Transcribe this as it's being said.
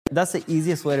That's the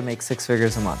easiest way to make 6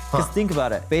 figures a month. Because think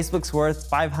about it. Facebook's worth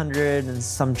 500 and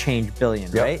some change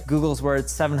billion, right? Google's worth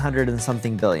 700 and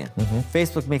something billion.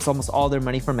 Facebook makes almost all their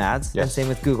money from ads, and same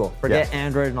with Google. Forget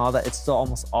Android and all that, it's still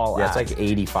almost all ads. It's like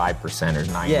 85% or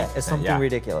 90%. Yeah, it's something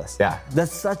ridiculous.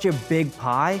 That's such a big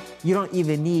pie, you don't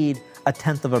even need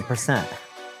 0.1%.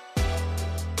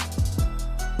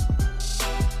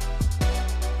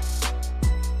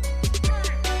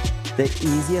 The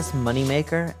easiest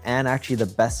moneymaker and actually the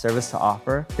best service to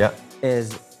offer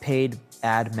is paid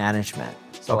ad management.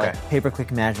 So like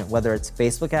pay-per-click management, whether it's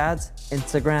Facebook ads,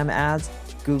 Instagram ads,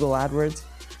 Google AdWords,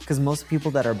 because most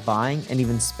people that are buying and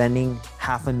even spending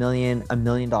 $500,000, $1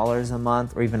 million a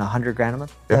month, or even $100,000 a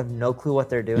month, they have no clue what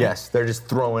they're doing. Yes, they're just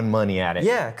throwing money at it.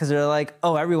 Yeah, because they're like,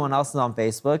 oh, everyone else is on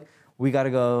Facebook. We got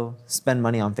to go spend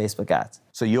money on Facebook ads.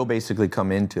 So you'll basically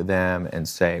come into them and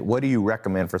say, what do you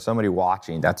recommend for somebody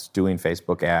watching that's doing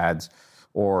Facebook ads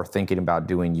or thinking about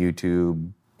doing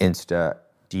YouTube, Insta?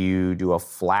 Do you do a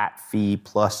flat fee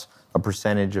plus a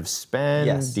percentage of spend?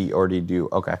 Yes. Do you do,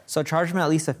 okay. So charge them at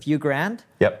least a few grand.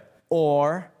 Yep.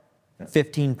 Or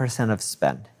 15% of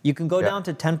spend. You can go down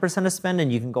to 10% of spend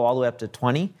and you can go all the way up to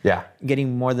 20. Yeah.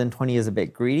 Getting more than 20 is a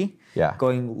bit greedy. Yeah.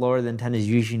 Going lower than 10 is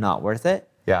usually not worth it.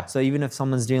 Yeah. So even if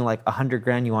someone's doing like 100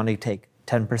 grand, you want to take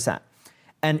 10%.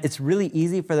 And it's really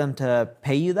easy for them to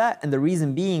pay you that. And the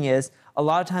reason being is a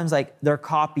lot of times like their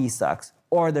copy sucks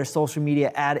or their social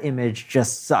media ad image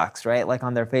just sucks, right? Like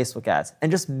on their Facebook ads.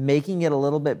 And just making it a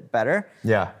little bit better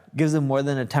gives them more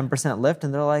than a 10% lift.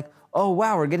 And they're like, oh,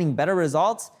 wow, we're getting better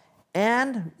results.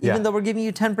 And even though we're giving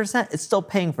you 10%, it's still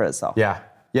paying for itself. Yeah,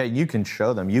 you can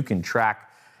show them. You can track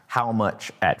how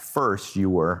much at first you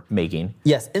were making.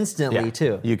 Yes, instantly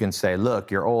too. You can say, look,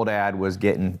 your old ad was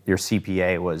getting, your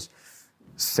CPA was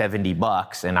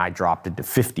 $70 and I dropped it to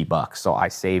 $50. So I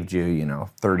saved you,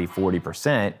 30,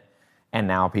 40%. And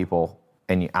now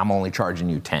I'm only charging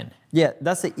you 10. Yeah,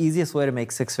 that's the easiest way to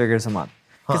make 6 figures a month.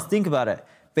 Because think about it.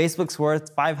 Facebook's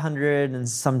worth 500 and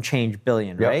some change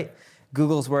billion, right?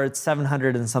 Google's worth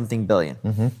 700 and something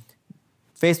billion.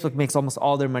 Facebook makes almost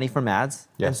all their money from ads,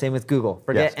 and same with Google.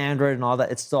 Forget Android and all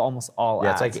that, it's still almost all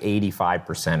ads. It's like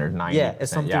 85% or 90%. Yeah,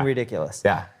 it's something ridiculous.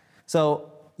 Yeah.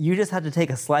 So you just had to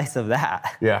take a slice of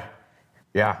that. Yeah.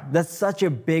 That's such a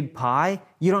big pie,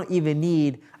 you don't even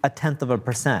need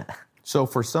 0.1%. So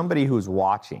for somebody who's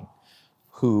watching,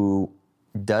 who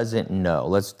doesn't know,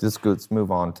 let's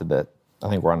move on to I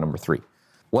think we're on number 3.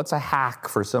 What's a hack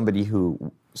for somebody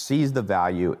who sees the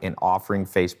value in offering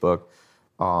Facebook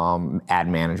ad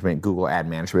management, Google ad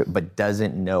management, but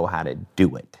doesn't know how to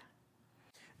do it?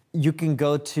 You can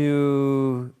go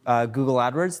to Google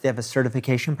AdWords. They have a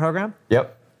certification program.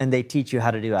 And they teach you how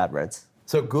to do AdWords.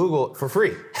 So Google, for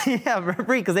free? Yeah, for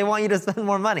free, because they want you to spend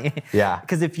more money. Yeah.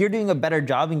 Because if you're doing a better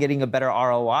job and getting a better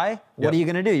ROI, what are you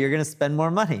going to do? You're going to spend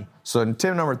more money. So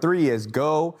tip number 3 is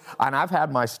go, and I've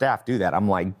had my staff do that. I'm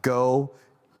like, go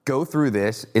through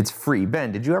this. It's free.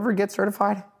 Ben, did you ever get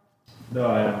certified? No,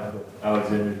 I haven't.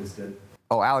 Alexander just did.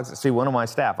 Oh, Alex, see, one of my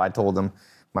staff, I told him,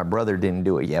 my brother didn't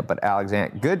do it yet, but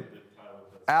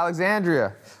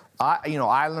Alexandria.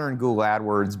 I learned Google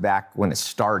AdWords back when it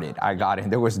started. I got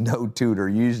in. There was no tutor.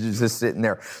 You was just sitting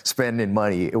there spending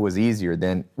money. It was easier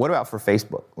then. What about for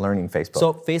Facebook, learning Facebook?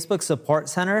 So Facebook Support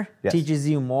Center teaches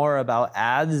you more about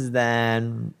ads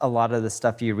than a lot of the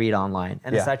stuff you read online.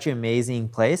 And it's actually an amazing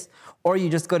place. Or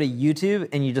you just go to YouTube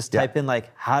and you just type in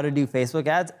like how to do Facebook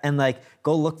ads and like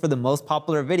go look for the most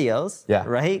popular videos,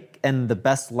 right? And the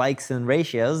best likes and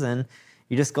ratios, and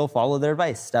you just go follow their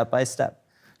advice step by step.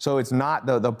 So it's not,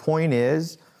 the point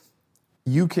is,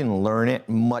 you can learn it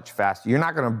much faster. You're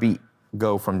not going to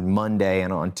go from Monday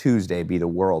and on Tuesday be the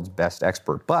world's best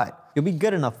expert, but you'll be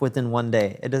good enough within one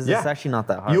day. It's actually not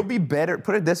that hard. You'll be better,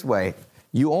 put it this way,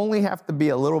 you only have to be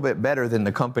a little bit better than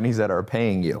the companies that are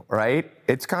paying you, right?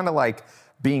 It's kind of like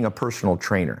being a personal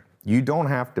trainer. You don't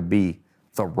have to be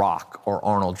The Rock or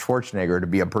Arnold Schwarzenegger to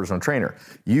be a personal trainer.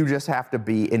 You just have to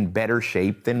be in better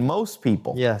shape than most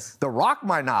people. Yes. The Rock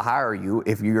might not hire you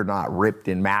if you're not ripped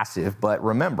and massive, but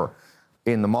remember,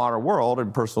 in the modern world,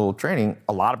 in personal training,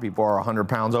 a lot of people are 100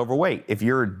 pounds overweight. If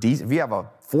you have a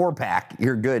 4-pack,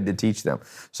 you're good to teach them.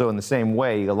 So in the same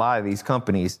way, a lot of these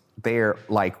companies, they're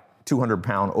like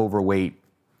 200-pound overweight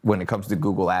when it comes to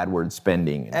Google AdWords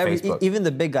spending and Facebook. Even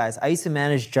the big guys. I used to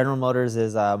manage General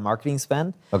Motors' marketing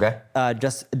spend. Okay.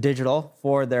 Just digital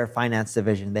for their finance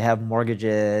division. They have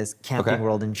mortgages, Camping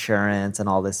World Insurance, and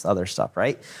all this other stuff,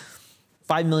 right?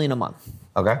 $5 million a month.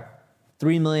 Okay.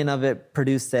 $3 million of it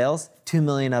produced sales. $2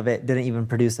 million of it didn't even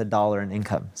produce $1 in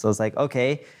income. So it's like,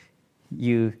 okay,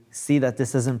 you see that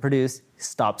this doesn't produce,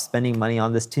 stop spending money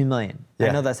on this $2 million. I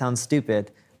know that sounds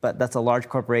stupid, but that's a large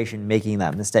corporation making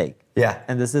that mistake. Yeah.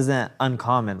 And this isn't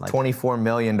uncommon. Like $24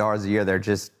 million a year they're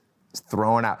just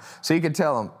throwing out. So you could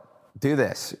tell them, do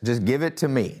this. Just give it to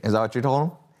me. Is that what you told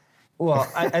them? Well,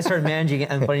 I started managing it,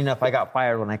 and funny enough, I got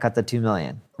fired when I cut the $2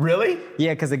 million. Really?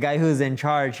 Yeah, because the guy who was in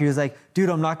charge, he was like, dude,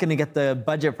 I'm not going to get the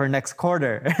budget for next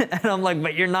quarter. And I'm like,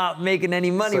 but you're not making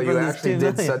any money So from you this $2 actually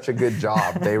million. did such a good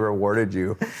job. They rewarded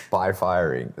you by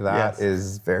firing. That Yes.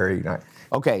 is very nice.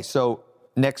 Okay, so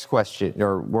next question,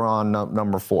 or we're on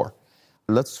number 4.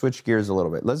 Let's switch gears a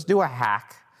little bit. Let's do a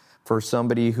hack for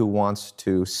somebody who wants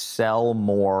to sell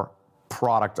more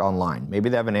product online. Maybe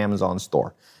they have an Amazon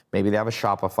store. Maybe they have a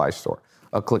Shopify store,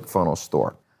 a ClickFunnels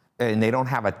store, and they don't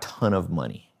have a ton of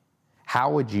money.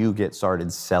 How would you get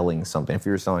started selling something? If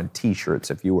you were selling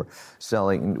T-shirts, if you were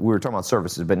selling, we were talking about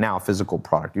services, but now a physical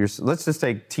product. Let's just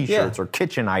take T-shirts or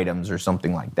kitchen items or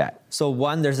something like that. So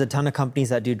one, there's a ton of companies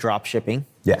that do drop shipping.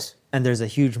 Yes. And there's a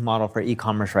huge model for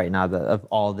e-commerce right now of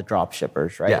all the drop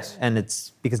shippers, right? Yes. And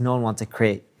it's because no one wants to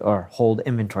create or hold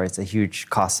inventory. It's a huge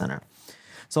cost center.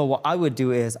 So what I would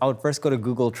do is I would first go to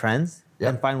Google Trends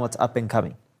and find what's up and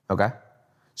coming. Okay.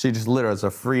 So you just literally, it's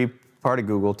a free part of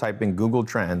Google, type in Google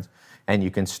Trends, and you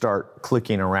can start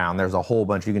clicking around. There's a whole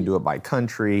bunch. You can do it by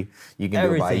country. You can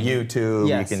do it by YouTube.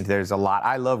 Yes. There's a lot.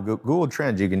 I love Google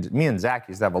Trends. Me and Zach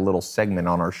used to have a little segment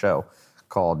on our show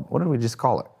called, what did we just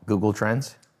call it? Google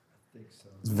Trends? I think so.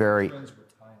 It's very,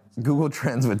 Google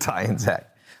Trends with Tai and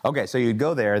Zach. Okay, so you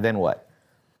go there, then what?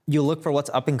 You look for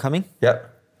what's up and coming.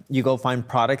 Yep. You go find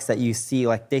products that you see,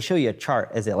 like they show you a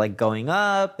chart. Is it like going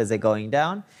up? Is it going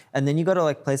down? And then you go to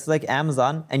like places like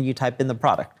Amazon and you type in the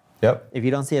product. Yep. If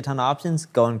you don't see a ton of options,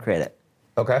 go and create it.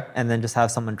 Okay. And then just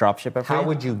have someone drop ship it for you. How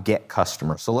would you get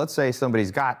customers? So let's say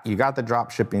you got the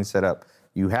drop shipping set up,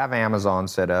 you have Amazon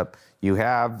set up, you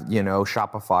have,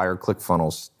 Shopify or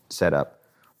ClickFunnels set up.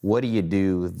 What do you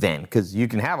do then? Because you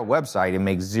can have a website and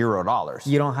make $0.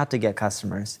 You don't have to get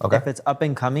customers. Okay. If it's up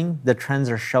and coming, the trends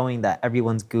are showing that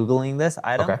everyone's Googling this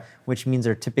item, which means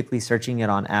they're typically searching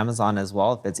it on Amazon as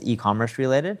well if it's e-commerce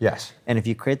related. Yes. And if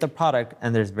you create the product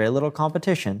and there's very little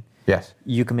competition, Yes.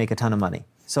 you can make a ton of money.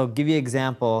 So give you an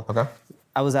example. Okay.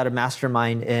 I was at a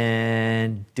mastermind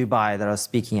in Dubai that I was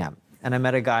speaking at, and I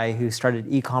met a guy who started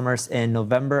e-commerce in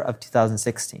November of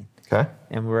 2016. Okay.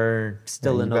 And we're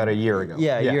still in about a year ago.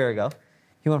 Yeah, a year ago.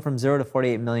 He went from $0 to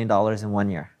 $48 million in 1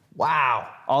 year. Wow.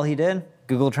 All he did,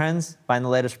 Google Trends, find the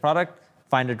latest product,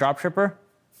 find a drop shipper,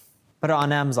 put it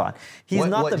on Amazon. He's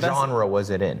not the best. What genre was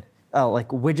it in? Like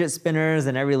widget spinners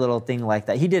and every little thing like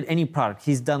that. He did any product.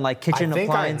 He's done like kitchen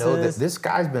appliances. I know that this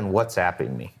guy's been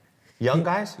WhatsApping me. Young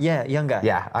guys? Yeah, young guy.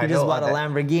 Yeah, he just bought a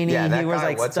Lamborghini. Yeah, he wears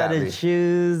like studded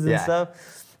shoes and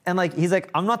stuff. And like he's like,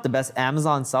 I'm not the best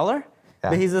Amazon seller,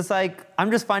 but he's just like,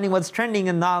 I'm just finding what's trending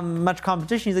and not much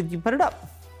competition. He's like, you put it up.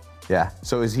 Yeah.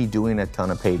 So is he doing a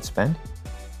ton of paid spend?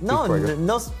 No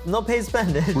paid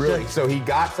spend. Really? So he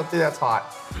got something that's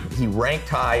hot. He ranked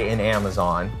high in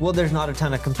Amazon. Well, there's not a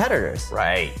ton of competitors.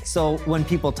 Right. So when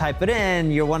people type it in,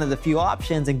 you're one of the few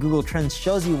options, and Google Trends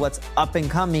shows you what's up and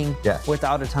coming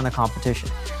without a ton of competition.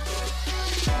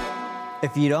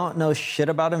 If you don't know shit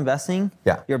about investing,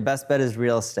 your best bet is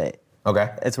real estate.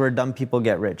 Okay. It's where dumb people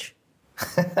get rich.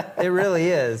 It really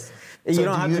is. So you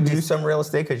don't have to do some real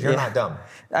estate because you're not dumb?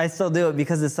 I still do it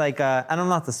because it's like, and I'm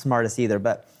not the smartest either,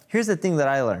 but here's the thing that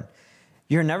I learned.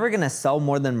 You're never going to sell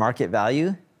more than market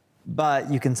value,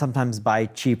 but you can sometimes buy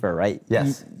cheaper, right?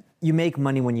 Yes. You make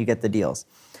money when you get the deals.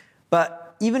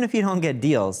 But even if you don't get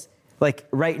deals, like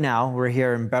right now, we're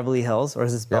here in Beverly Hills, or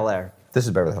is this Bel Air? This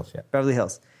is Beverly Hills, yeah. Beverly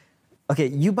Hills. Okay,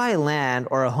 you buy land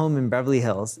or a home in Beverly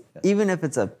Hills, even if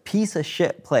it's a piece of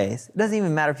shit place, it doesn't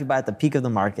even matter if you buy at the peak of the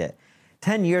market.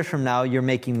 10 years from now, you're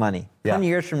making money. 20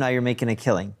 years from now, you're making a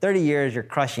killing. 30 years, you're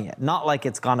crushing it. Not like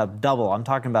it's gone up double. I'm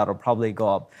talking about it'll probably go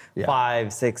up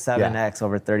 5, 6, 7x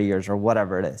over 30 years or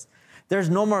whatever it is. There's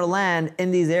no more land in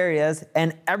these areas,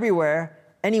 and everywhere,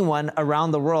 anyone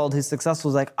around the world who's successful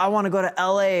is like, I want to go to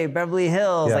LA, Beverly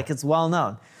Hills, like it's well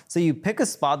known. So you pick a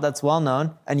spot that's well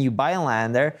known and you buy a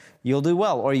land there, you'll do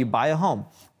well, or you buy a home.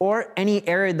 Or any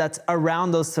area that's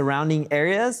around those surrounding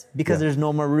areas, because there's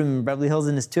no more room in Beverly Hills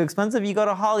and it's too expensive, you go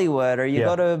to Hollywood or you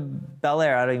go to Bel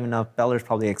Air. I don't even know if Bel Air's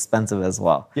probably expensive as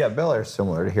well. Yeah, Bel Air's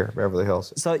similar to here, Beverly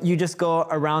Hills. So you just go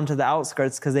around to the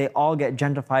outskirts because they all get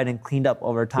gentrified and cleaned up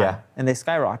over time and they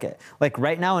skyrocket. Like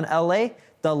right now in LA,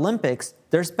 the Olympics,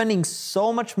 they're spending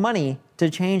so much money to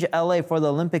change LA for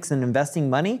the Olympics and investing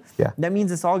money. Yeah. That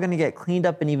means it's all going to get cleaned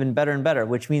up and even better,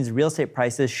 which means real estate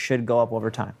prices should go up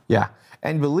over time. Yeah.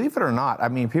 And believe it or not, I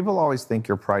mean, people always think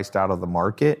you're priced out of the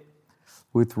market.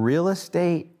 With real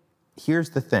estate, here's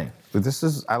the thing.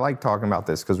 I like talking about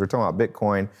this because we're talking about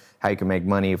Bitcoin, how you can make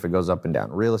money if it goes up and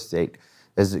down. Real estate,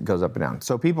 as it goes up and down.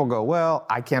 So people go, well,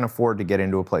 I can't afford to get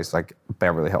into a place like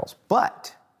Beverly Hills.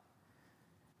 But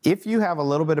if you have a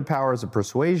little bit of power as a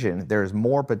persuasion, there's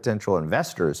more potential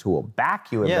investors who will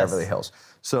back you in Beverly Hills.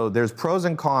 So there's pros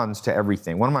and cons to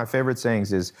everything. One of my favorite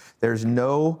sayings is there's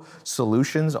no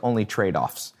solutions, only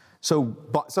trade-offs. So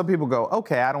some people go,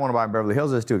 okay, I don't want to buy in Beverly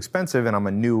Hills, it's too expensive, and I'm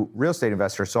a new real estate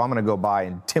investor, so I'm going to go buy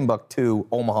in Timbuktu,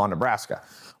 Omaha, Nebraska.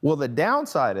 Well, the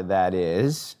downside of that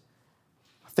is,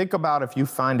 think about if you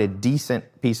find a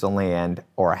decent piece of land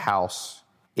or a house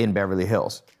in Beverly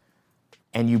Hills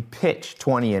and you pitch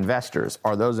 20 investors.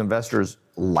 Are those investors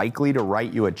likely to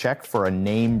write you a check for a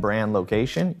name brand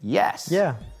location? Yes.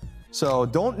 Yeah. So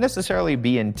don't necessarily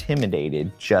be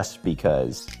intimidated just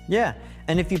because. Yeah.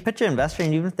 And if you pitch an investor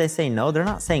and even if they say no, they're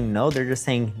not saying no, they're just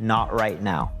saying not right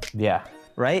now. Yeah.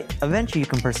 Right? Eventually you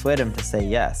can persuade them to say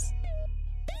yes.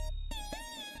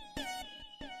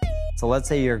 So let's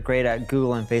say you're great at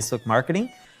Google and Facebook marketing.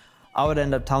 I would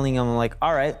end up telling them like,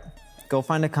 all right, go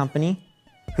find a company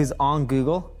who's on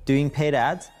Google doing paid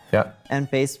ads and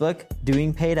Facebook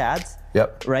doing paid ads,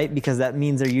 right? Because that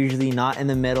means they're usually not in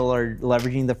the middle or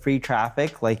leveraging the free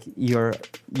traffic like you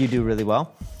do really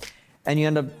well. And you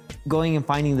end up going and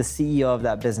finding the CEO of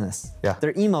that business. Yeah.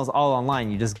 Their email's all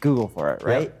online. You just Google for it,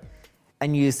 right?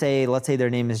 And you say, let's say their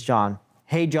name is John.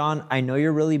 Hey, John, I know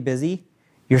you're really busy.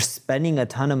 You're spending a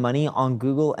ton of money on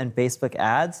Google and Facebook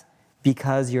ads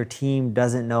because your team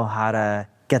doesn't know how to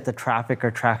get the traffic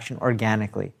or traction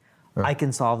organically. I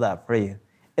can solve that for you.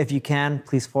 If you can,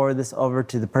 please forward this over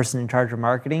to the person in charge of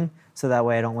marketing so that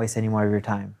way I don't waste any more of your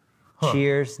time.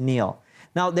 Cheers, Neil.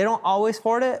 Now, they don't always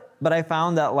forward it, but I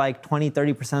found that like 20,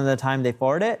 30% of the time they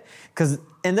forward it because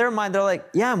in their mind, they're like,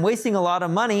 yeah, I'm wasting a lot of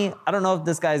money. I don't know if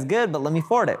this guy's good, but let me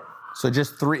forward it. So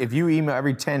just 3, if you email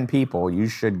every 10 people, you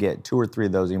should get 2 or 3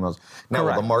 of those emails. Now,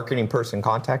 will the marketing person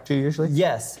contact you usually?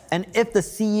 Yes. And if the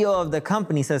CEO of the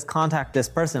company says contact this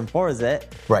person, forwards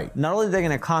it, not only they're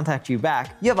going to contact you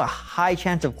back, you have a high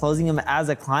chance of closing them as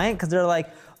a client because they're like,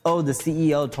 oh, the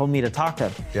CEO told me to talk to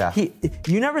him. Yeah.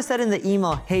 You never said in the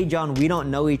email, hey, John, we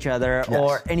don't know each other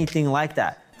or anything like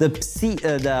that.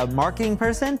 The marketing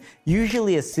person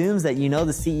usually assumes that you know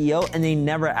the CEO and they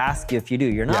never ask you if you do.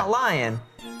 You're not lying.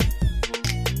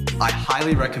 I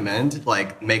highly recommend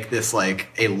make this like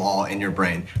a law in your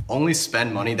brain. Only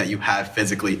spend money that you have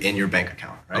physically in your bank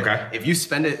account, right? Okay. If you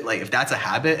spend it, if that's a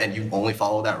habit and you only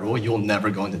follow that rule, you'll never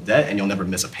go into debt and you'll never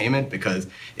miss a payment because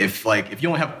if you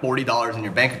only have $40 in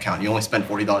your bank account, you only spend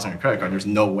 $40 on your credit card, there's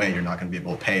no way you're not gonna be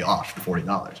able to pay off the $40,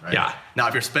 right? Yeah. Now,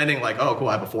 if you're spending oh, cool,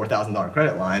 I have a $4,000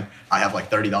 credit line, I have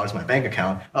 $30 in my bank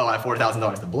account, oh, I have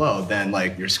 $4,000 to blow, then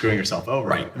you're screwing yourself over.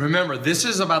 Right. Remember, this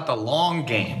is about the long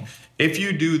game. If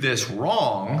you do this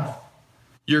wrong,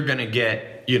 you're gonna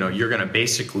get, you're gonna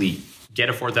basically get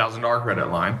a $4,000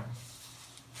 credit line.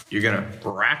 You're gonna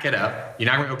rack it up. You're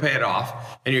not gonna go pay it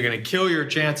off, and you're gonna kill your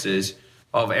chances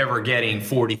of ever getting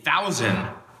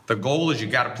 $40,000. The goal is you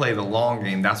got to play the long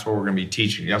game. That's what we're gonna be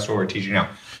teaching. That's what we're teaching now.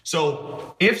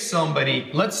 So if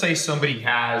let's say somebody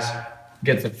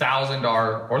gets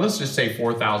 $1,000, or let's just say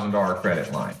 $4,000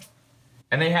 credit line,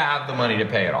 and they have the money to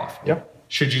pay it off.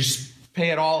 Should you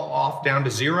pay it all off down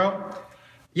to 0?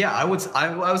 Yeah, I would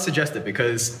suggest it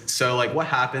because what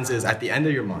happens is at the end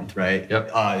of your month, right?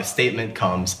 A statement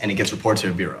comes and it gets reported to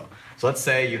your bureau. So let's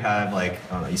say you have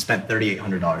you spent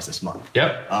 $3,800 this month.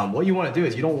 What you want to do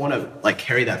is you don't want to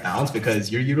carry that balance because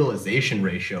your utilization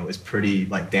ratio is pretty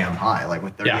damn high.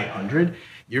 With 3,800.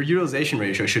 Your utilization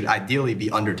ratio should ideally be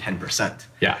under 10%.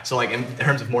 So in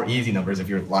terms of more easy numbers, if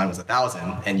your line was 1,000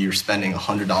 and you're spending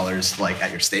 $100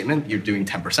 at your statement, you're doing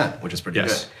 10%, which is pretty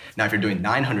good. Now, if you're doing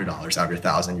 $900 out of your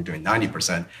 1,000, you're doing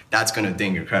 90%. That's going to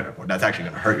ding your credit report. That's actually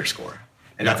going to hurt your score,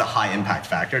 and that's a high impact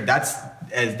factor. That's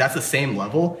the same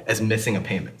level as missing a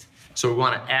payment. So we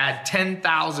want to add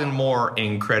 10,000 more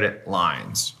in credit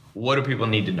lines. What do people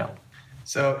need to know?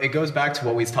 So it goes back to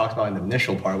what we talked about in the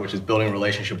initial part, which is building a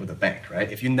relationship with a bank,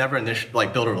 right? If you never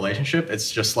build a relationship,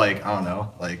 it's just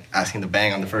asking to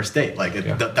bang on the first date.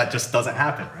 That just doesn't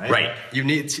happen, right? Right. You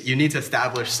need to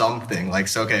establish something.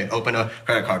 Open a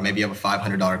credit card. Maybe you have a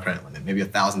 $500 credit limit, maybe a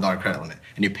 $1,000 credit limit,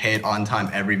 and you pay it on time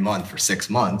every month for 6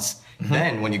 months. Mm-hmm.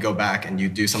 Then when you go back and you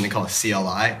do something called a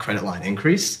CLI, credit line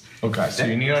increase. Okay, so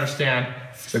you need to understand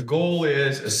the goal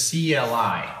is a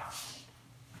CLI.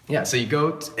 Yeah, so you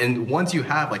go, and once you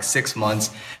have like 6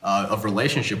 months of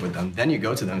relationship with them, then you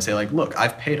go to them and say like, look,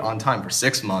 I've paid on time for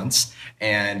 6 months,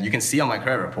 and you can see on my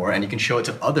credit report, and you can show it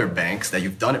to other banks that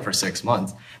you've done it for 6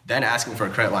 months. Then asking for a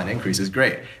credit line increase is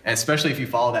great, and especially if you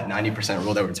follow that 90%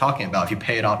 rule that we're talking about. If you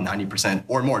pay it off 90%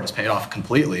 or more, just pay it off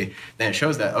completely, then it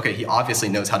shows that, okay, he obviously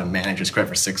knows how to manage his credit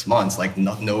for 6 months, like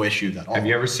no issues at all. Have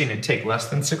you ever seen it take less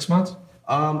than 6 months?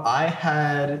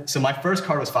 So my first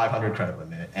card was 500 credit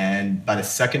limit, and by the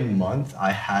second month,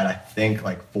 I had, I think,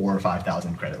 like 4,000 or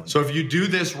 5,000 credit limit. So if you do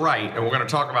this right, and we're going to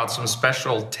talk about some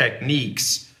special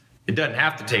techniques, it doesn't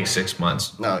have to take 6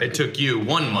 months. No, it took you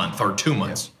 1 month or 2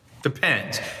 months. Yeah.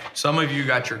 Depends. Some of you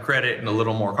got your credit in a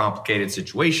little more complicated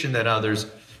situation than others.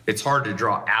 It's hard to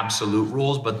draw absolute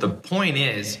rules, but the point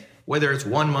is, whether it's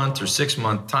 1 month or 6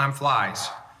 months, time flies.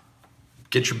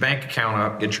 Get your bank account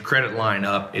up, get your credit line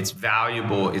up. It's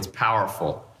valuable, it's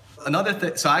powerful. Another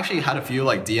thing, so I actually had a few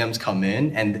like DMs come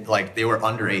in, and like they were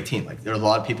under 18. Like there were a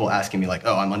lot of people asking me like,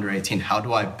 oh, I'm under 18. How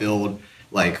do I build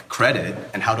like credit,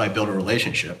 and how do I build a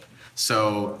relationship?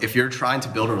 So if you're trying to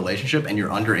build a relationship and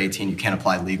you're under 18, you can't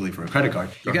apply legally for a credit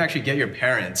card. You can actually get your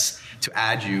parents to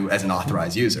add you as an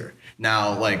authorized user.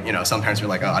 Now, like, you know, some parents are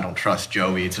like, oh, I don't trust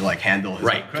Joey to like handle his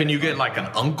Right. Can you get like an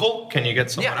uncle? Can you get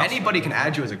someone else? Anybody can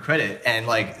add you as a credit and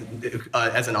like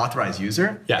as an authorized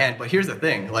user. Yeah. But here's the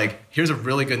thing, like, here's a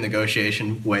really good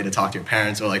negotiation way to talk to your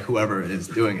parents or like whoever is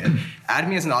doing it. Add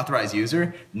me as an authorized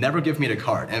user, never give me the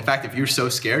card. And in fact, if you're so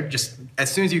scared, just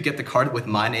as soon as you get the card with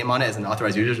my name on it as an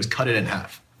authorized user, just cut it in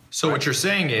half. So what you're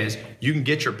saying is you can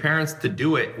get your parents to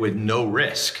do it with no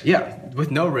risk. Yeah, with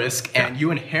no risk, and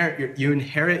you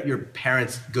inherit your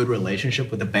parents' good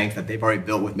relationship with the bank that they've already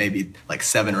built with maybe like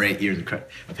 7 or 8 years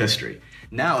of history.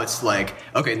 Now it's like,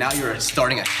 okay, now you're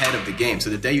starting ahead of the game. So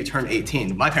the day you turn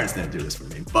 18, my parents didn't do this for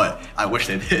me, but I wish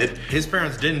they did. His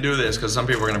parents didn't do this because some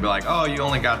people are going to be like, oh, you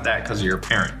only got that because of your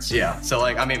parents. Yeah, so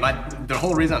like, I mean, the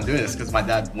whole reason I'm doing this is because my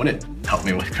dad wouldn't help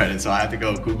me with credit, so I had to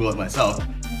go Google it myself.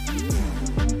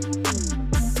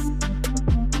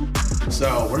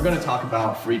 So we're going to talk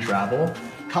about free travel.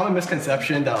 Common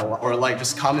misconception or like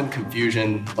just common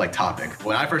confusion like topic.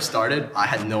 When I first started, I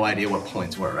had no idea what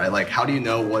points were, right? Like, how do you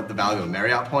know what the value of a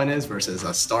Marriott point is versus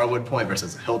a Starwood point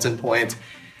versus a Hilton point?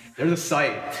 There's a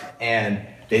site, and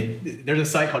there's a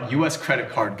site called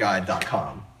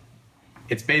uscreditcardguide.com.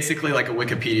 It's basically like a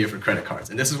Wikipedia for credit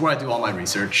cards. And this is where I do all my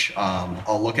research.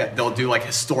 They'll do like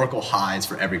historical highs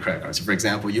for every credit card. So for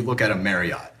example, you look at a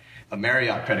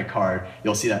Marriott credit card,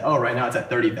 you'll see that, oh, right now it's at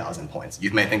 30,000 points. You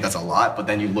may think that's a lot, but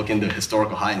then you look into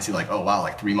historical high and see like, oh, wow,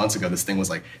 like 3 months ago, this thing was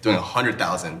like doing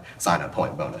 100,000 sign-up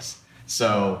point bonus.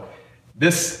 So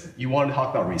you want to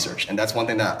talk about research. And that's one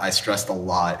thing that I stressed a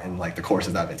lot in like the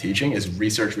courses that I've been teaching is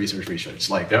research.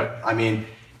 Like, yep. I mean,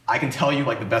 I can tell you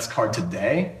like the best card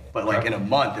today, but like in a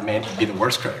month, it may be the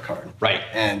worst credit card. Right.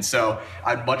 And so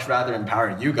I'd much rather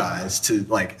empower you guys to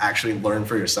like actually learn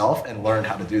for yourself and learn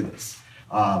how to do this.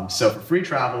 So for free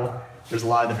travel, there's a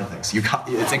lot of different things.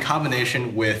 It's in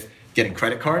combination with getting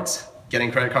credit cards,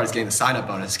 getting the sign-up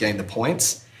bonus, getting the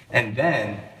points, and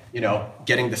then, you know,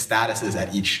 getting the statuses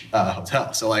at each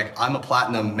hotel. So like, I'm a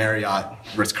Platinum Marriott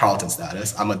Ritz-Carlton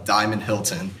status. I'm a Diamond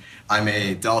Hilton. I'm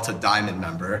a Delta Diamond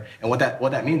member. And what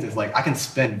that means is like, I can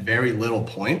spend very little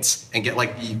points and get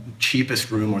like the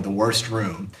cheapest room or the worst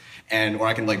room. Or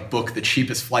I can like book the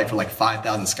cheapest flight for like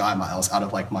 5,000 sky miles out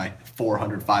of like my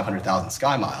 500,000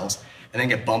 sky miles, and then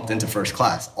get bumped into first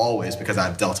class always because I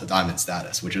have Delta Diamond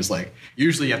status, which is like,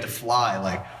 usually you have to fly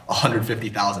like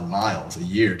 150,000 miles a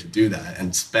year to do that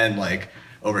and spend like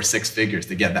over 6 figures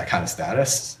to get that kind of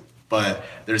status. But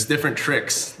there's different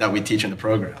tricks that we teach in the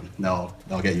program. They'll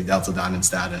get you Delta Diamond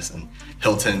status and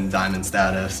Hilton Diamond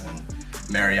status and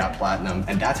Marriott Platinum,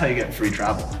 and that's how you get free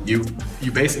travel. You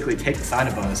basically take the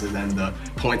sign-up bonuses and the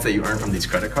points that you earn from these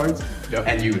credit cards, yep,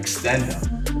 and you extend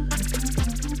them.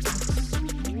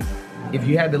 If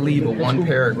you had to leave a one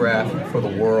paragraph for the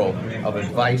world of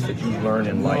advice that you've learned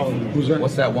in life,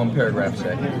 what's that one paragraph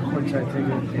say?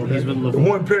 The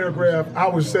one paragraph I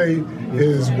would say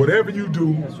is, whatever you do,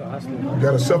 you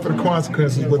gotta suffer the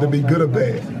consequences, whether it be good or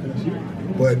bad.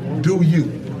 But do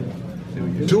you.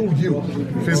 Do you.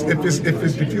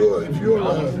 If you're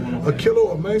a killer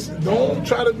or a mason, don't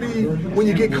try to be, when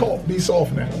you get caught, be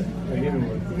soft now.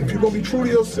 If you're gonna be true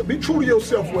to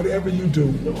yourself, whatever you do,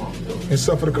 and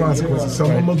suffer the consequences.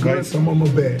 Some of them are good, some of them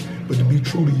are bad, but to be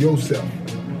true to yourself.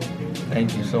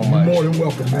 Thank you so much. You're more than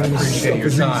welcome, man. I appreciate your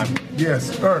time.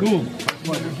 Yes, sir. Cool.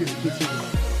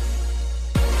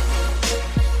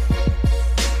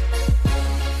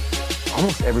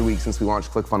 almost every week since we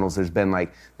launched ClickFunnels, there's been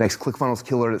like next ClickFunnels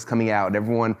killer that's coming out, and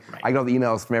everyone, I get all the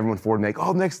emails from everyone forward, like,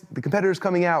 oh, the competitor's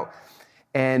coming out.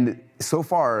 And so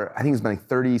far, I think it's been like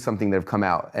 30 something that have come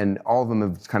out, and all of them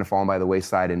have kind of fallen by the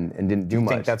wayside and didn't do much.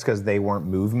 Do you think that's because they weren't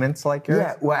movements like yours?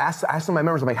 Yeah, well, I asked some of my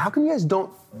members, I'm like, how come you guys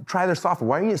don't try their software?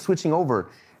 Why aren't you switching over?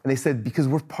 And they said, because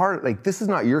we're part, like, this is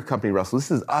not your company, Russell,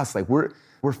 this is us. Like, we're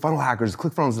funnel hackers.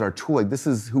 ClickFunnels is our tool. Like, this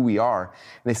is who we are.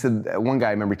 And they said, one guy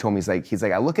I remember told me, he's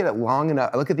like, I look at it long enough,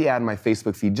 I look at the ad in my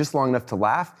Facebook feed just long enough to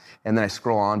laugh, and then I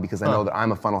scroll on because I know that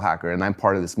I'm a funnel hacker and I'm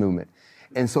part of this movement.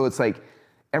 And so it's like,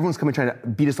 everyone's coming trying to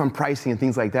beat us on pricing and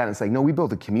things like that. And it's like, no, we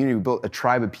built a community, we built a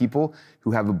tribe of people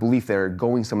who have a belief they're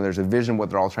going somewhere, there's a vision, what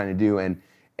they're all trying to do.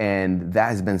 And that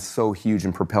has been so huge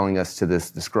in propelling us to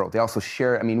this growth. They also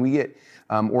share, I mean, we get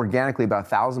organically about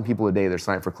 1,000 people a day that are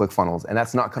signing up for ClickFunnels, and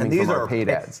that's not coming from our paid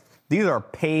ads. These are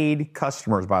paid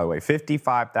customers, by the way,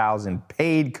 55,000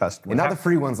 paid customers. And not the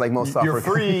free ones like most software. Your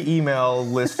free email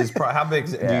list is probably, how big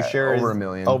do you share? Over 1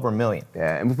 million. Over 1 million.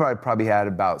 Yeah, and we've probably had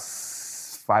about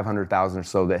 500,000 or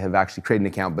so that have actually created an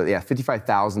account, but yeah,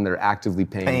 55,000 that are actively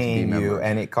paying to be members. You,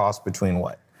 and it costs between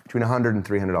what? Between $100 and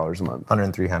 $300 a month. 100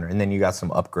 and 300, and then you got some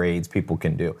upgrades people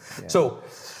can do. Yeah. So,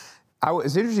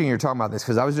 it's interesting you're talking about this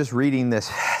because I was just reading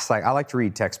this. It's like I like to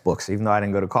read textbooks, even though I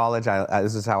didn't go to college.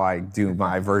 This is how I do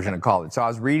my version of college. So I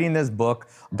was reading this book,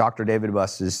 Dr. David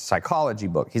Buss's psychology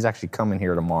book. He's actually coming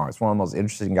here tomorrow. It's one of the most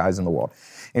interesting guys in the world.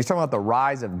 And he's talking about the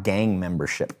rise of gang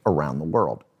membership around the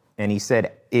world. And he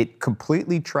said it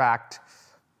completely tracked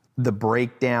the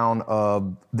breakdown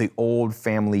of the old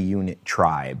family unit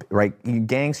tribe, right?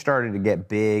 Gangs started to get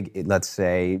big, let's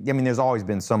say. I mean, there's always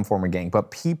been some form of gang, but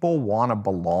people want to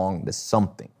belong to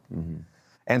something. Mm-hmm.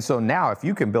 And so now if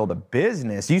you can build a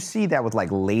business, you see that with like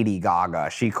Lady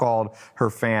Gaga. She called her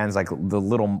fans like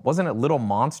wasn't it Little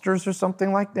Monsters or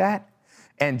something like that?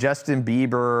 And Justin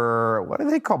Bieber, what do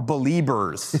they call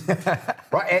Beliebers?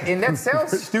 Right? And that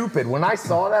sounds stupid. When I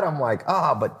saw that, I'm like,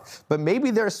 but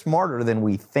maybe they're smarter than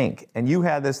we think. And you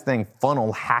had this thing,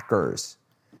 funnel hackers.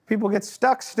 People get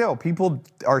stuck still. People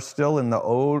are still in the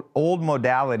old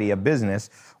modality of business,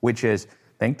 which is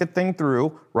think the thing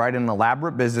through, write an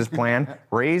elaborate business plan,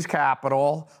 raise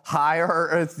capital,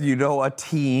 hire a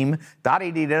team,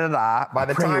 da-da-da-da-da. By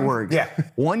the time,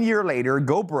 1 year later,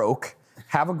 go broke.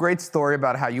 Have a great story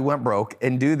about how you went broke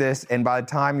and do this, and by the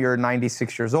time you're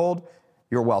 96 years old,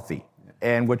 you're wealthy.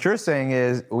 And what you're saying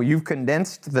is, you've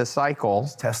condensed the cycle.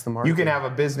 Just test the market. You can have a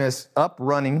business up,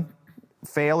 running,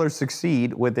 fail or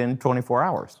succeed within 24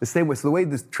 hours. The same way, so the way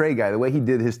this Trey guy, the way he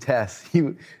did his tests,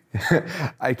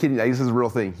 I kid you, this is a real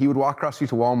thing. He would walk across the street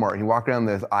to Walmart, and he'd walk around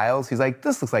the aisles. He's like,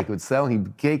 this looks like it would sell. And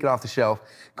he'd take it off the shelf,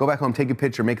 go back home, take a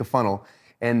picture, make a funnel,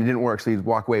 and it didn't work, so he'd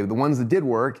walk away. The ones that did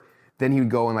work, then he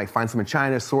would go and like find some in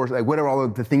China, source, like whatever, all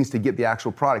of the things to get the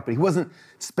actual product. But he wasn't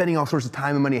spending all sorts of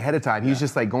time and money ahead of time. He was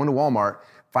just like going to Walmart,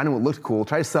 finding what looked cool,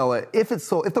 try to sell it. If it's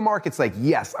sold, if the market's like,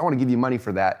 yes, I want to give you money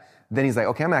for that, then he's like,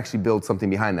 okay, I'm gonna actually build something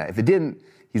behind that. If it didn't,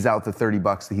 he's out the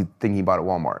 $30 thing he bought at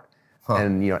Walmart.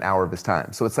 And an hour of his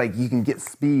time. So it's like you can get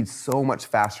speed so much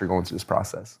faster going through this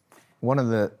process. One of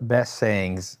the best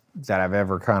sayings that I've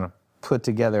ever kind of put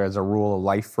together as a rule of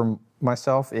life for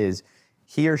myself is,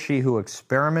 he or she who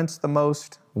experiments the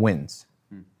most wins.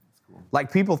 That's cool.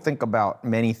 Like, people think about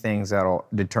many things that'll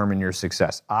determine your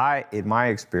success. In my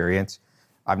experience,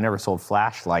 I've never sold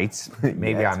flashlights.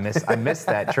 Maybe I missed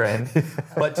that trend.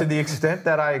 But to the extent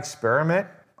that I experiment,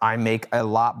 I make a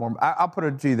lot more. I'll put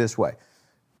it to you this way.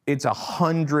 It's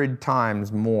 100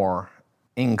 times more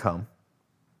income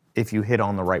if you hit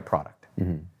on the right product.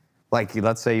 Mm-hmm. Like,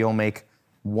 let's say you'll make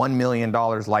 $1 million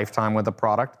lifetime with a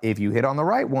product. If you hit on the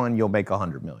right one, you'll make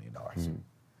 $100 million. Mm-hmm.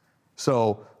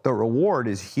 So the reward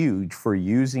is huge for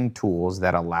using tools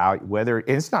that allow,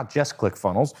 it's not just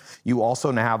ClickFunnels, you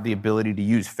also now have the ability to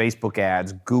use Facebook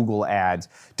ads, Google ads,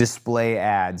 display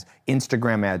ads,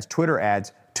 Instagram ads, Twitter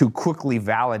ads to quickly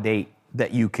validate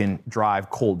that you can drive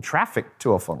cold traffic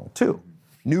to a funnel too.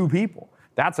 New people.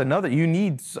 That's another, you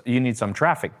need some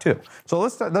traffic too. So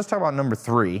let's talk about number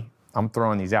 3. I'm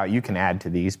throwing these out. You can add to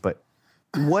these, but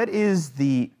what is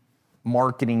the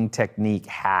marketing technique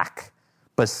hack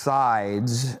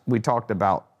besides, we talked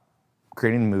about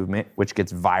creating a movement, which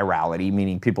gets virality,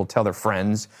 meaning people tell their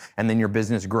friends, and then your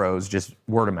business grows, just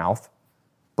word of mouth.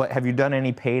 But have you done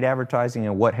any paid advertising,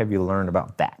 and what have you learned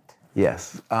about that?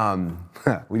 Yes.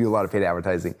 We do a lot of paid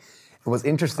advertising. What's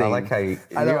interesting. I like how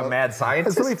you're a mad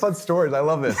scientist. There's so many fun stories. I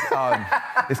love this.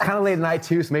 It's kind of late at night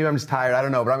too, so maybe I'm just tired. I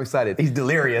don't know, but I'm excited. He's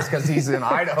delirious because he's in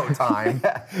Idaho time.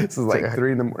 This is like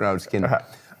 3 in the morning. No, I'm just kidding.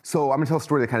 So I'm gonna tell a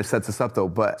story that kind of sets this up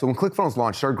though. So when ClickFunnels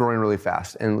launched, it started growing really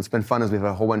fast. And what's been fun is we've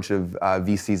had a whole bunch of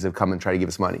VCs have come and try to give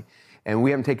us money. And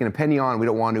we haven't taken a penny on, we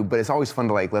don't want to, but it's always fun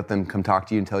to like let them come talk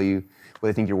to you and tell you what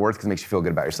they think you're worth because it makes you feel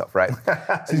good about yourself, right?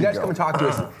 So you guys come and talk to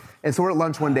us. And so we're at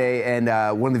lunch one day, and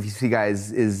one of the VC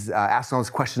guys is asking all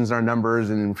these questions on our numbers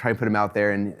and trying to put them out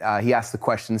there. And he asked the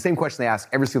question, the same question they ask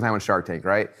every single time on Shark Tank,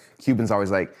 right? Cuban's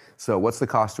always like, so what's the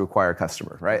cost to acquire a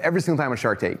customer, right? Every single time on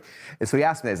Shark Tank. And so he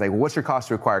asked me that, he's like, well, what's your cost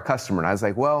to acquire a customer? And I was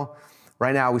like, well,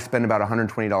 right now we spend about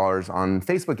 $120 on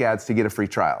Facebook ads to get a free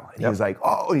trial. And he was like,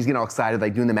 oh, he's getting all excited,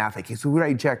 like doing the math, like, hey, so we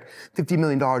already check $50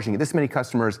 million, you can get this many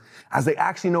customers. I was like,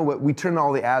 actually, no, what? We turned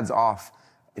all the ads off.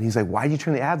 And he's like, why did you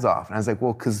turn the ads off? And I was like,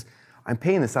 well, because I'm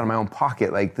paying this out of my own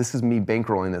pocket. Like, this is me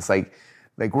bankrolling this. Like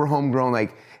we're homegrown.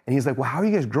 Like, and he's like, well, how are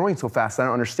you guys growing so fast? I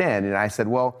don't understand. And I said,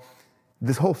 well,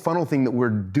 this whole funnel thing that we're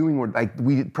doing,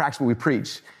 we practice what we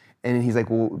preach. And he's like,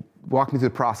 well, walk me through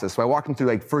the process. So I walked him through,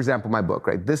 like, for example, my book,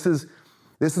 right? This is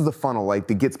the funnel, like,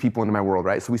 that gets people into my world,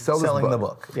 right? So we sell this book. Selling the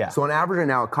book, yeah. So on average right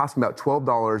now, it costs me about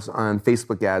 $12 on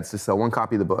Facebook ads to sell one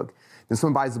copy of the book. Then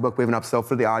someone buys the book, we have an upsell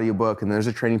for the audiobook, and there's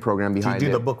a training program behind it. Do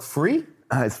you do the book free?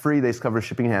 It's free, they just cover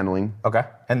shipping and handling. Okay,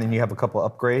 and then you have a couple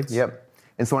upgrades? Yep.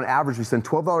 And so on average, we spend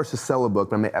 $12 to sell a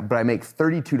book, but I make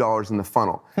 $32 in the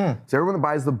funnel. So everyone that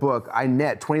buys the book, I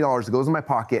net $20, it goes in my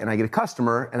pocket, and I get a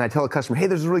customer, and I tell a customer, hey,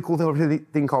 there's a really cool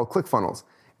thing called ClickFunnels.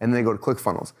 And then they go to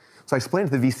ClickFunnels. So I explained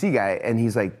it to the VC guy, and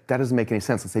he's like, that doesn't make any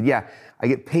sense. I said, yeah, I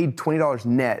get paid $20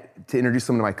 net to introduce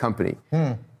someone to my company.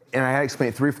 And I had to explain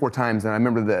it 3 or 4 times, and I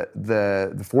remember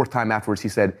the fourth time afterwards, he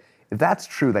said, if that's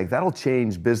true, like, that'll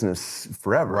change business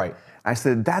forever. Right. I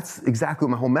said, that's exactly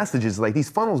what my whole message is. Like, these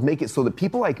funnels make it so that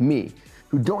people like me,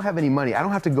 who don't have any money, I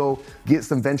don't have to go get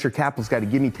some venture capitalist guy to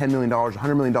give me $10 million,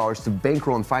 $100 million to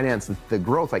bankroll and finance the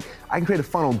growth. Like, I can create a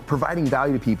funnel providing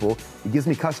value to people, it gives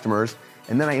me customers,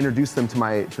 and then I introduce them to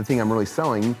the thing I'm really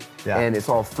selling, and it's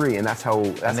all free, and that's how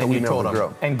we know to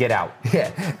grow. And get out.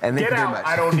 Yeah, and get out.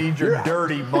 I don't need your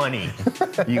dirty money,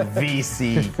 you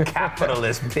VC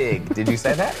capitalist pig. Did you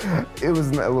say that? It was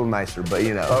a little nicer, but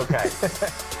you know. Okay.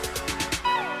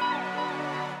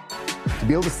 To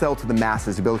be able to sell to the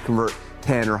masses, to be able to convert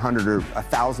 10 or 100 or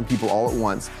 1,000 people all at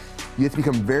once, you have to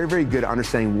become very, very good at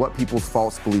understanding what people's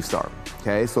false beliefs are,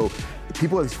 okay? So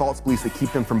people have these false beliefs that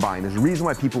keep them from buying. There's a reason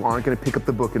why people aren't gonna pick up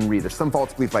the book and read. There's some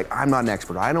false belief like, I'm not an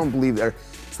expert, I don't believe that.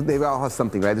 So they all have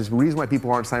something, right? There's a reason why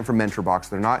people aren't signed for Mentor Box,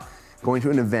 they're not going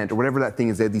to an event or whatever that thing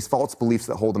is. They have these false beliefs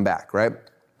that hold them back, right?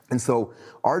 And so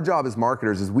our job as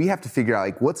marketers is we have to figure out,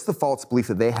 like, what's the false belief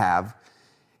that they have?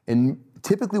 And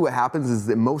typically what happens is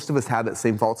that most of us have that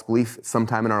same false belief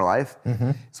sometime in our life.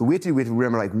 So we have to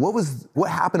remember, like, what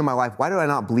happened in my life? Why do I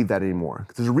not believe that anymore?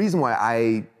 Because there's a reason why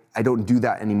I don't do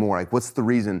that anymore. Like, what's the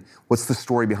reason? What's the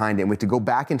story behind it? And we have to go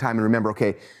back in time and remember,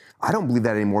 okay, I don't believe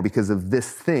that anymore because of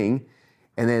this thing.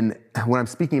 And then when I'm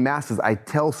speaking to masses, I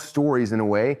tell stories in a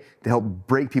way to help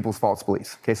break people's false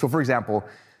beliefs. Okay, so for example,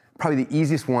 probably the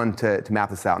easiest one to map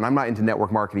this out, and I'm not into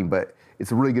network marketing, but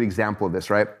it's a really good example of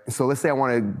this, right? So let's say I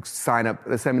want to sign up,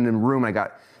 let's say I'm in a room and I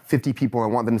got 50 people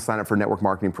and I want them to sign up for a network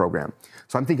marketing program.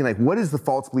 So I'm thinking, like, what is the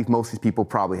false belief most of these people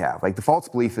probably have? Like, the false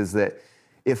belief is that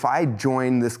if I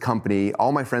join this company,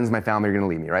 all my friends and my family are gonna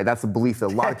leave me, right? That's a belief that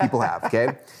a lot of people have,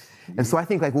 okay? And so I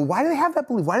think, like, well, why do they have that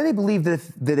belief? Why do they believe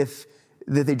that if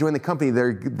they join the company,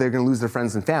 they're gonna lose their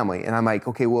friends and family? And I'm like,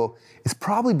 okay, well, it's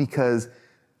probably because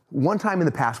one time in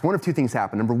the past, one of 2 things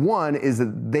happened. Number one is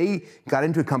that they got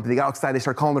into a company, they got excited, they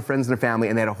started calling their friends and their family,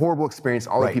 and they had a horrible experience,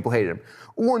 all the people hated them.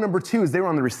 Or number 2 is they were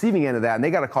on the receiving end of that, and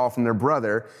they got a call from their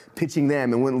brother pitching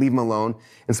them and wouldn't leave them alone.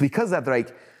 And so because of that, they're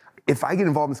like, if I get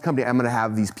involved in this company, I'm gonna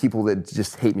have these people that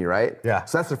just hate me, right? Yeah.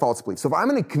 So that's their false belief. So if I'm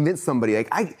gonna convince somebody,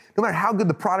 like, no matter how good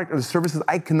the product or the service is,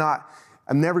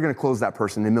 I'm never gonna close that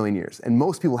person in a million years. And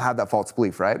most people have that false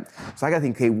belief, right? So I gotta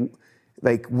think, okay,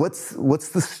 like, what's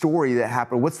the story that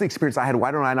happened? What's the experience I had?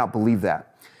 Why don't I not believe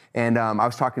that? And I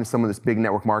was talking to someone this big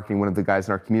network marketing, one of the guys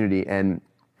in our community, and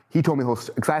he told me the whole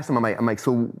story. Because I asked him, I'm like,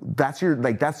 so that's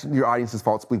your audience's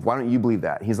false belief. Why don't you believe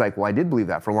that? He's like, well, I did believe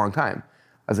that for a long time.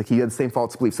 I was like, he had the same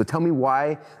false belief. So tell me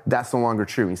why that's no longer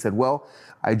true. And he said, well,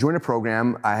 I joined a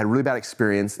program, I had a really bad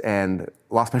experience and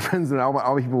lost my friends and all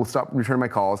my people stopped returning my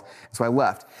calls. So I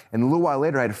left. And a little while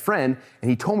later, I had a friend and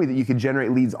he told me that you could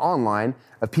generate leads online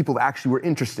of people that actually were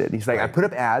interested. And he's like, I put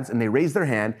up ads and they raised their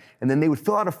hand and then they would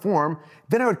fill out a form.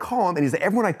 Then I would call them and he's like,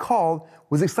 everyone I called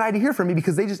was excited to hear from me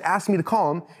because they just asked me to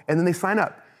call them and then they sign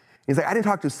up. And he's like, I didn't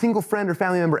talk to a single friend or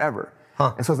family member ever.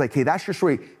 And so I was like, hey, that's your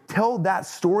story. Tell that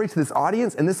story to this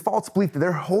audience and this false belief that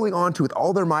they're holding on to with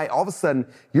all their might. All of a sudden,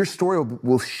 your story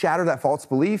will shatter that false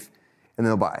belief and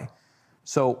they'll buy.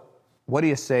 So what do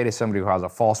you say to somebody who has a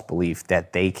false belief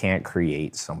that they can't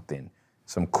create some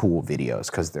cool videos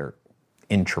because they're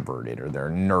introverted or they're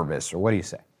nervous, or what do you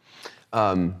say?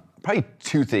 probably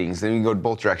two things, and you can go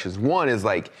both directions. One is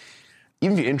like,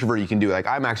 even if you're introvert, you can do it. Like,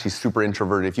 I'm actually super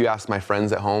introverted. If you ask my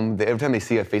friends at home, every time they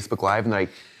see a Facebook Live, and they're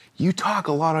like, you talk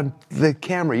a lot on the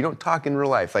camera. You don't talk in real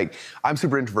life. Like, I'm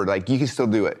super introverted. Like, you can still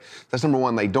do it. That's number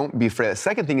one. Like, don't be afraid. The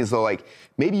second thing is, though, like,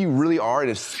 maybe you really are in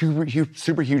a super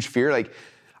huge fear. Like,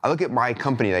 I look at my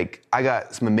company. Like, I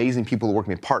got some amazing people who work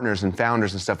with me, partners and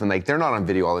founders and stuff, and like, they're not on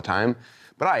video all the time,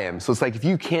 but I am. So it's like, if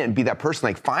you can't be that person,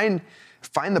 like, find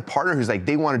the partner who's like,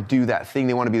 they want to do that thing.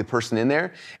 They want to be the person in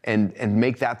there and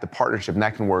make that the partnership, and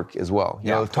that can work as well.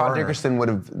 You know, Todd Dickerson would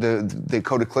have the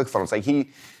code of ClickFunnels. Like,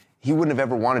 he wouldn't have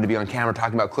ever wanted to be on camera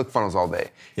talking about ClickFunnels all day.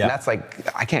 Yeah. And that's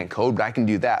like, I can't code, but I can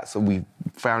do that. So we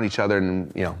found each other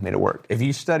and, you know, made it work. If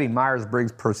you study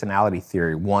Myers-Briggs personality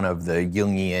theory, one of the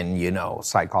Jungian, you know,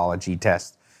 psychology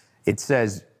tests, it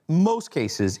says most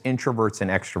cases, introverts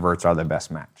and extroverts are the best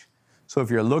match. So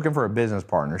if you're looking for a business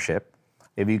partnership,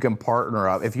 if you can partner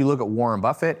up, if you look at Warren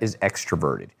Buffett, is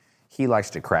extroverted. He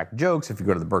likes to crack jokes. If you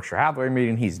go to the Berkshire Hathaway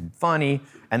meeting, he's funny.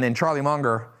 And then Charlie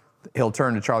Munger, he'll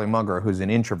turn to Charlie Munger, who's an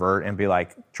introvert, and be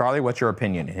like, Charlie, what's your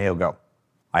opinion? And he'll go,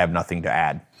 I have nothing to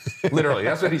add. Literally,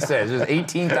 that's what he says. There's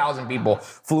 18,000 people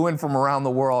flew in from around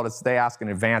the world. They ask in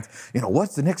advance, you know,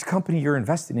 what's the next company you're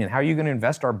investing in? How are you going to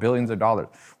invest our billions of dollars?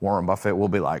 Warren Buffett will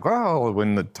be like, well,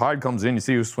 when the tide comes in, you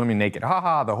see who's swimming naked. Ha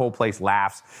ha, the whole place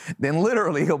laughs. Then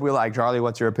literally he'll be like, Charlie,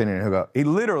 what's your opinion? And he'll go, he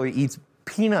literally eats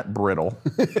peanut brittle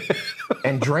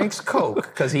and drinks Coke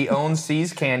because he owns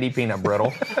See's Candy Peanut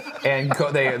Brittle and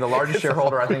the largest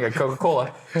shareholder, I think, at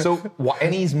Coca-Cola. So,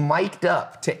 and he's mic'd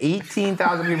up to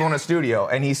 18,000 people in a studio,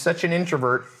 and he's such an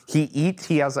introvert.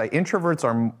 Introverts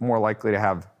are more likely to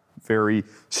have very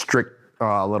strict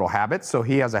little habits. So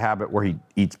he has a habit where he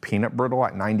eats peanut brittle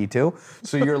at 92.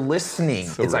 So you're listening.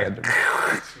 So it's random.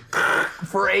 Like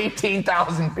for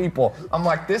 18,000 people. I'm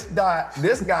like, this guy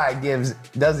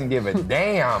doesn't give a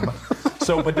damn.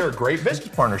 So, but they're a great business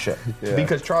partnership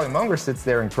because Charlie Munger sits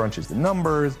there and crunches the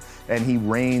numbers, and he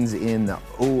reigns in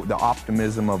the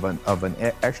optimism of an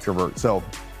extrovert. So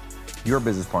your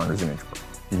business partner is an introvert.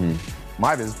 Mm-hmm.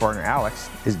 My business partner, Alex,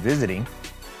 is visiting.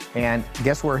 And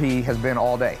guess where he has been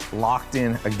all day? Locked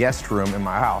in a guest room in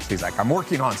my house. He's like, I'm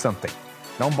working on something.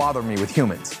 Don't bother me with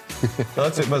humans. So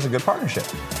that's a good partnership.